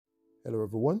Hello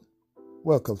everyone,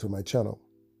 welcome to my channel.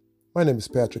 My name is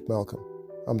Patrick Malcolm.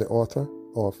 I'm the author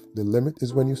of The Limit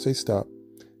is When You Say Stop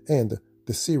and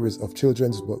the series of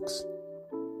children's books,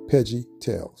 Peggy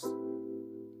Tales.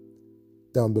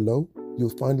 Down below,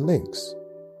 you'll find links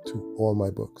to all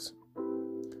my books.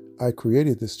 I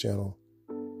created this channel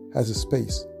as a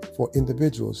space for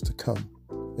individuals to come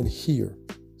and hear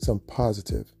some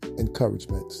positive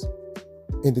encouragements.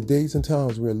 In the days and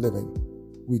times we're living,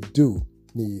 we do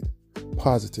need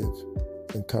positive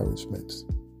encouragements.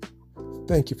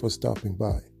 Thank you for stopping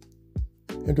by.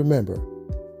 And remember,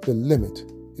 the limit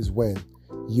is when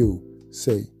you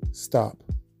say stop.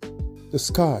 The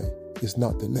sky is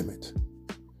not the limit.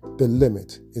 The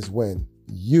limit is when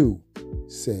you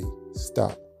say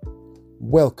stop.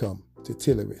 Welcome to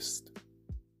Tillerist.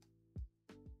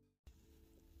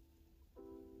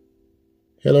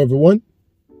 Hello everyone.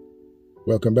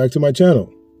 Welcome back to my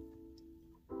channel.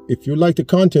 If you like the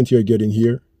content you're getting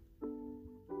here,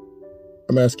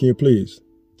 I'm asking you please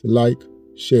to like,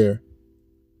 share,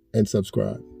 and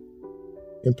subscribe.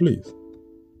 And please,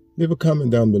 leave a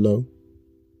comment down below.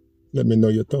 Let me know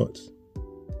your thoughts.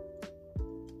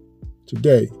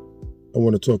 Today, I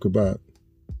want to talk about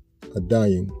a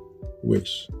dying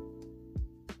wish.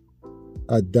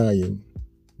 A dying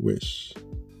wish.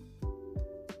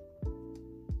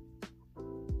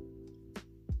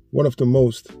 One of the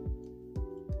most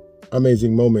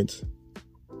amazing moments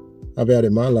I've had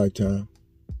in my lifetime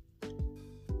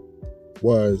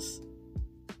was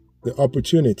the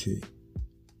opportunity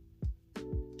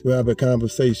to have a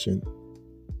conversation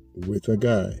with a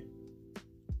guy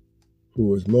who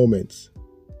was moments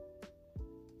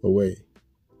away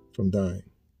from dying.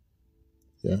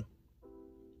 Yeah.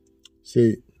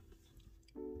 See,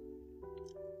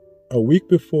 a week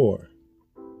before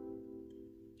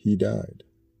he died,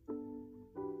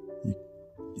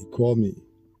 he called me,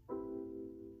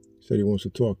 said he wants to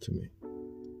talk to me.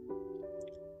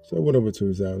 So I went over to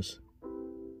his house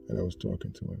and I was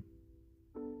talking to him.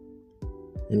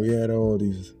 And we had all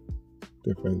these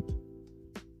different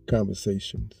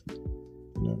conversations,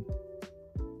 you know.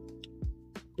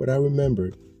 But I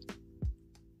remembered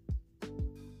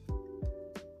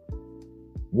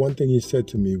one thing he said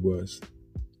to me was,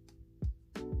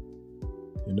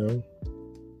 you know,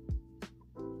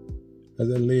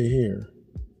 as I lay here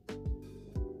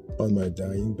on my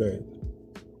dying bed,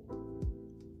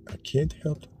 I can't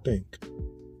help to think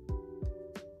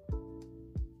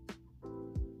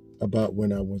about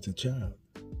when I was a child.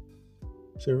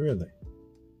 I said, really?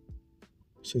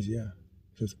 He says, yeah.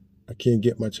 He says, I can't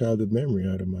get my childhood memory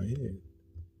out of my head.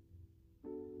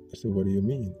 I said, what do you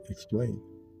mean? Explain.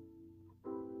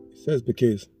 He says,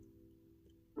 because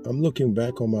I'm looking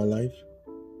back on my life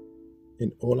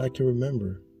and all I can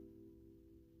remember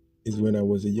is when I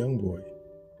was a young boy,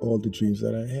 all the dreams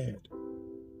that I had.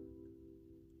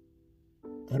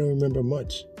 I don't remember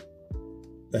much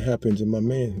that happened in my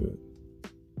manhood.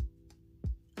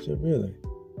 I said, really?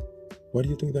 Why do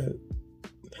you think that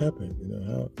happened? You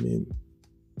know,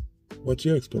 what's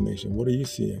your explanation? What are you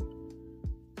seeing?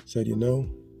 I said, you know,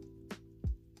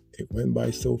 it went by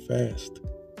so fast.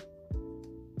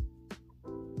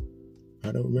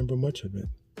 I don't remember much of it.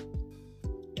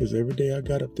 Because every day I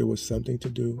got up, there was something to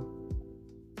do.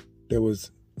 There was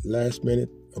last minute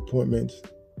appointments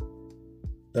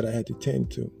that I had to tend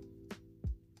to.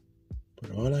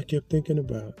 But all I kept thinking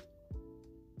about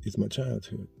is my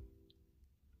childhood.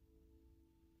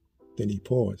 Then he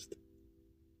paused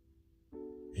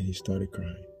and he started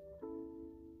crying.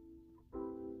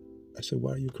 I said,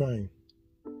 why are you crying?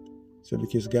 He said,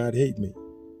 because God hates me.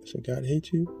 I said, God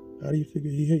hates you? How do you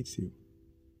figure he hates you?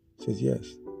 He says, yes,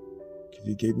 because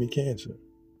he gave me cancer.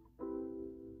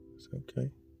 I said,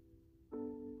 okay.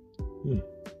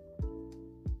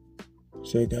 He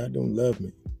said, God don't love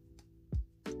me.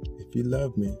 If he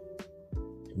loved me,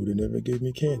 he would have never gave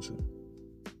me cancer.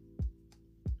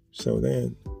 So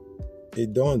then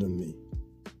it dawned on me.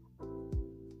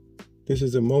 This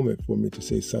is a moment for me to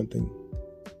say something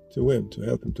to him, to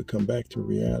help him to come back to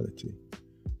reality.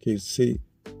 Because see,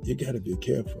 you got to be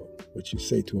careful what you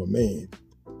say to a man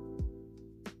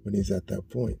when he's at that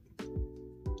point.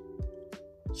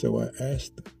 So I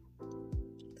asked him,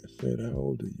 I said, how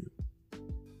old are you?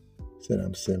 He said,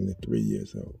 I'm 73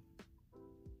 years old.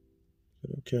 I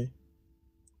said, okay.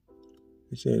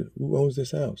 He said, who owns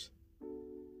this house?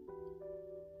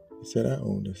 He said, I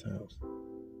own this house.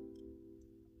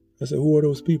 I said, who are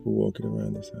those people walking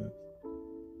around this house?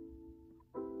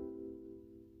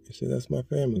 He said, that's my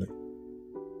family.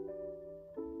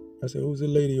 I said, who's the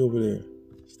lady over there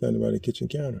standing by the kitchen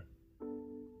counter?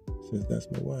 He says, that's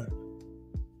my wife.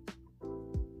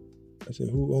 I said,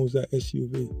 who owns that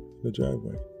SUV in the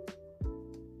driveway?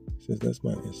 He says, that's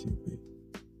my SUV.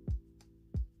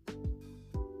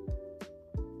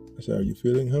 I said, are you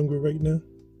feeling hungry right now?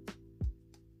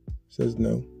 He says,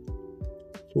 no.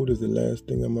 Food is the last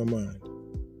thing on my mind.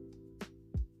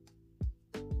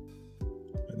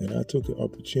 And then I took the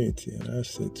opportunity and I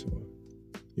said to him,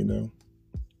 you know,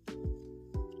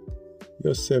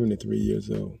 you're 73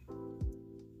 years old.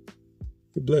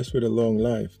 You're blessed with a long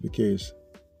life because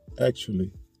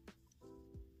actually,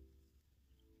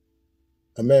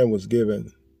 a man was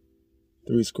given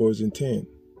 70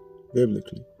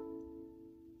 biblically.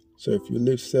 So if you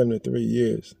live 73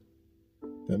 years,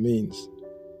 that means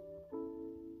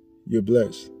you're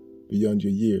blessed beyond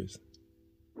your years.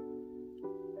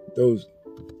 Those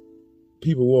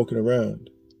people walking around,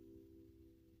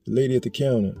 the lady at the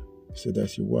counter said,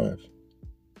 that's your wife.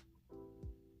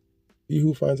 He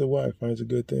who finds a wife finds a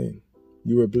good thing.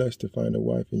 You were blessed to find a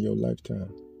wife in your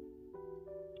lifetime.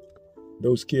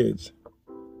 Those kids,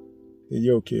 they're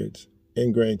your kids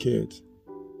and grandkids.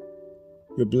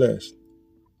 You're blessed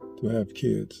to have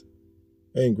kids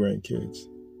and grandkids.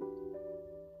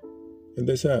 In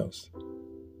this house,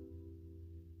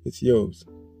 it's yours.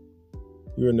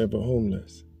 You were never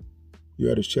homeless. You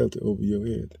had a shelter over your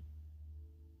head.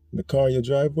 In the car in your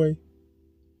driveway,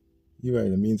 you had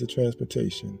a means of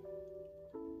transportation.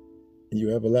 And you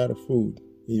have a lot of food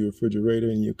in your refrigerator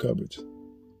and your cupboards.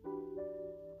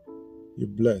 You're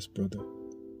blessed, brother.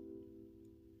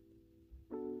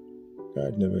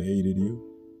 God never hated you.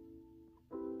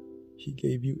 He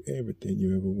gave you everything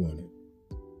you ever wanted.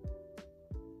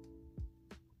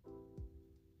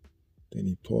 Then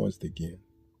he paused again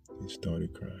and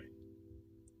started crying.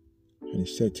 And he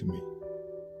said to me,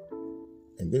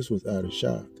 and this was out of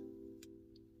shock,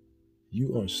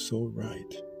 you are so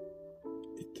right.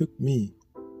 It took me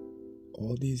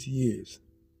all these years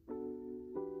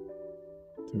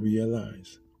to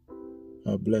realize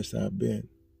how blessed I've been.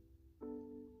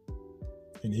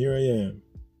 And here I am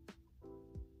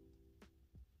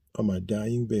on my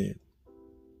dying bed,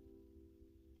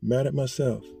 mad at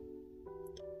myself,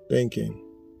 thinking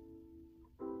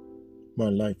my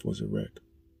life was a wreck.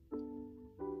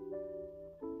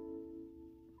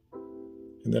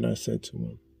 And then I said to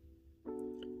him,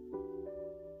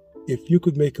 if you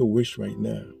could make a wish right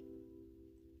now,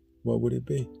 what would it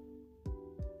be?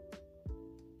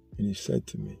 And he said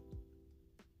to me,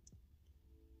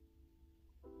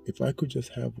 if I could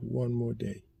just have one more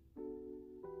day,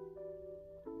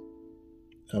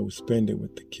 I would spend it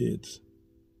with the kids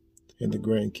and the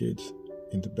grandkids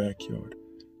in the backyard.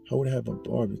 I would have a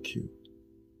barbecue.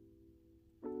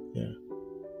 Yeah.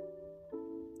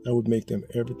 I would make them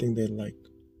everything they like.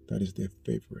 That is their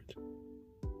favorite.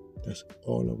 That's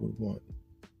all I would want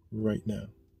right now.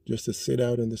 Just to sit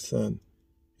out in the sun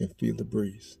and feel the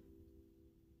breeze.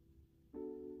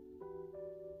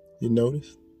 You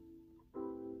notice?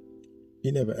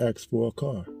 He never asked for a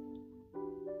car.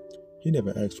 He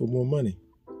never asked for more money.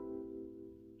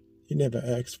 He never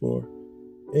asked for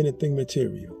anything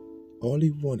material. All he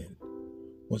wanted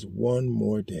was one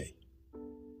more day.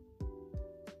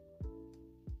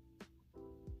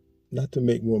 Not to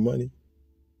make more money,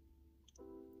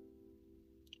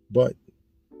 but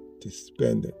to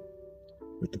spend it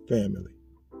with the family.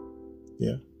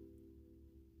 Yeah?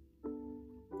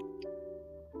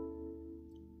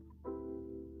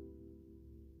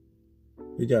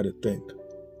 We got to think.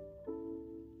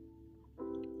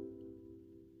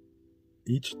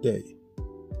 Each day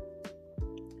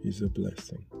is a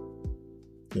blessing.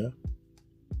 Yeah?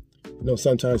 You know,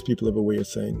 sometimes people have a way of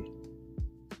saying,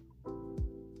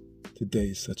 today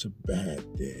is such a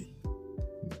bad day.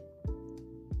 No.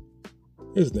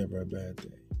 It's never a bad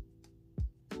day.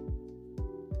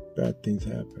 Bad things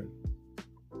happen.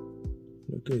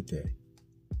 A good day.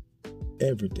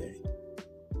 Every day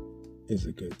is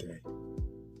a good day.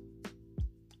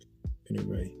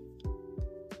 Anyway,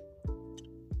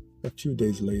 a few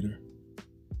days later,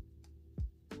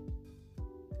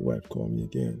 the wife called me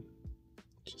again.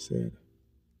 She said,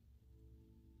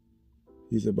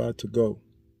 he's about to go.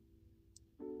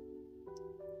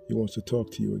 He wants to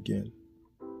talk to you again.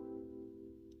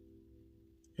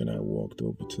 And I walked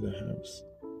over to the house.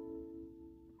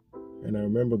 And I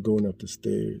remember going up the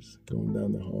stairs, going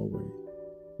down the hallway,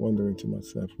 wondering to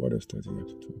myself, what else does he have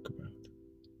to talk about?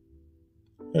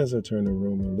 As I turned the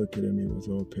room and looked at him, he was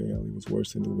all pale. He was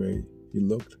worse than the way he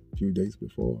looked a few days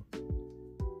before.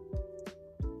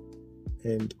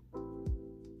 And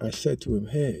I said to him,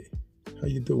 hey, how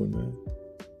you doing, man?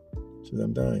 He says,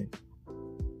 I'm dying.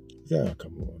 I said, oh,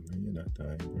 come on, man, you're not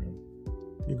dying,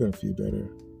 bro. You're going to feel better.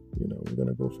 You know, we're going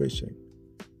to go fishing.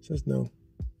 He says, no,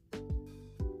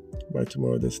 By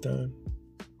tomorrow this time,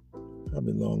 I'll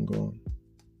be long gone.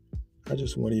 I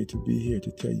just wanted you to be here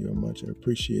to tell you how much I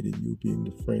appreciated you being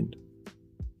the friend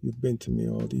you've been to me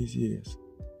all these years.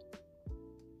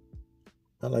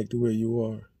 I like the way you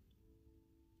are.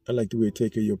 I like the way you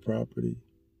take care of your property.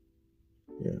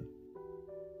 Yeah.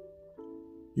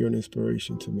 You're an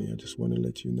inspiration to me. I just want to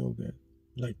let you know that.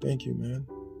 Like, thank you, man.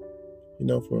 You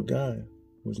know, for a guy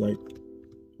who was like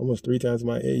almost 3 times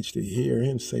my age, to hear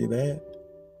him say that,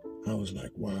 I was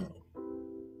like, wow.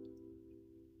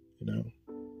 You know?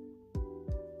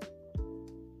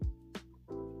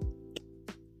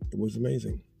 It was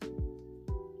amazing.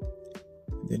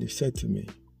 And then he said to me,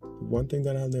 the one thing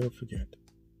that I'll never forget.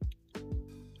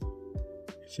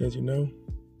 He says, you know,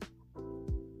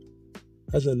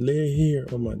 as I lay here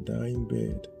on my dying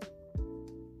bed,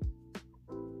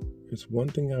 it's one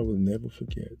thing I will never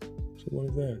forget. So what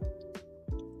is that?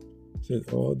 He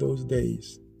said, all those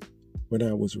days when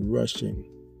I was rushing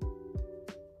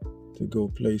to go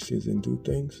places and do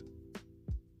things,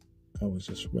 I was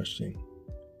just rushing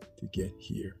to get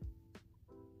here.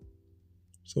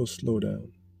 So slow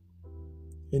down.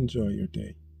 Enjoy your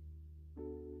day.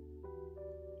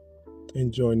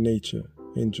 Enjoy nature.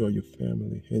 Enjoy your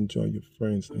family. Enjoy your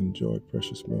friends. Enjoy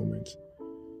precious moments.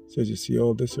 Says, you see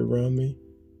all this around me?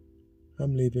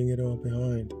 I'm leaving it all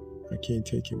behind. I can't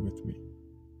take it with me.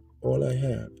 All I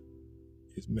have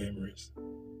is memories.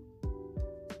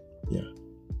 Yeah,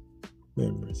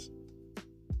 memories.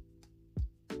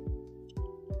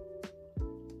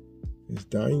 His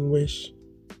dying wish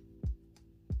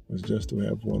was just to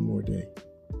have one more day.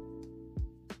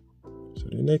 So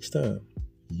the next time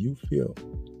you feel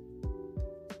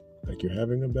like you're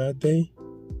having a bad day,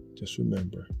 just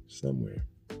remember, somewhere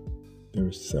there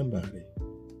is somebody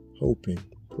hoping,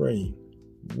 praying,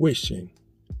 wishing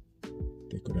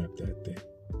they could have that day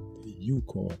that you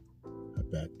call a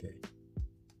bad day.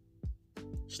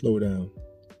 Slow down.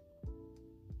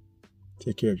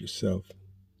 Take care of yourself.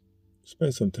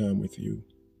 Spend some time with you.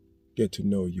 Get to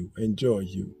know you. Enjoy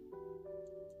you.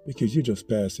 Because you're just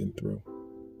passing through.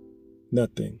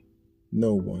 Nothing,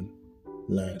 no one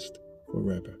lasts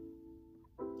forever.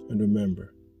 And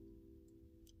remember,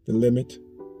 the limit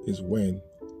is when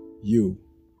you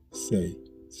say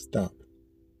stop.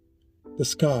 The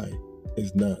sky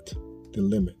is not the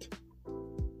limit.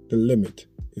 The limit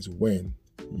is when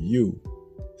you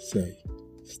say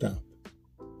stop.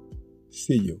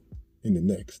 See you in the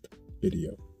next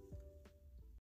video.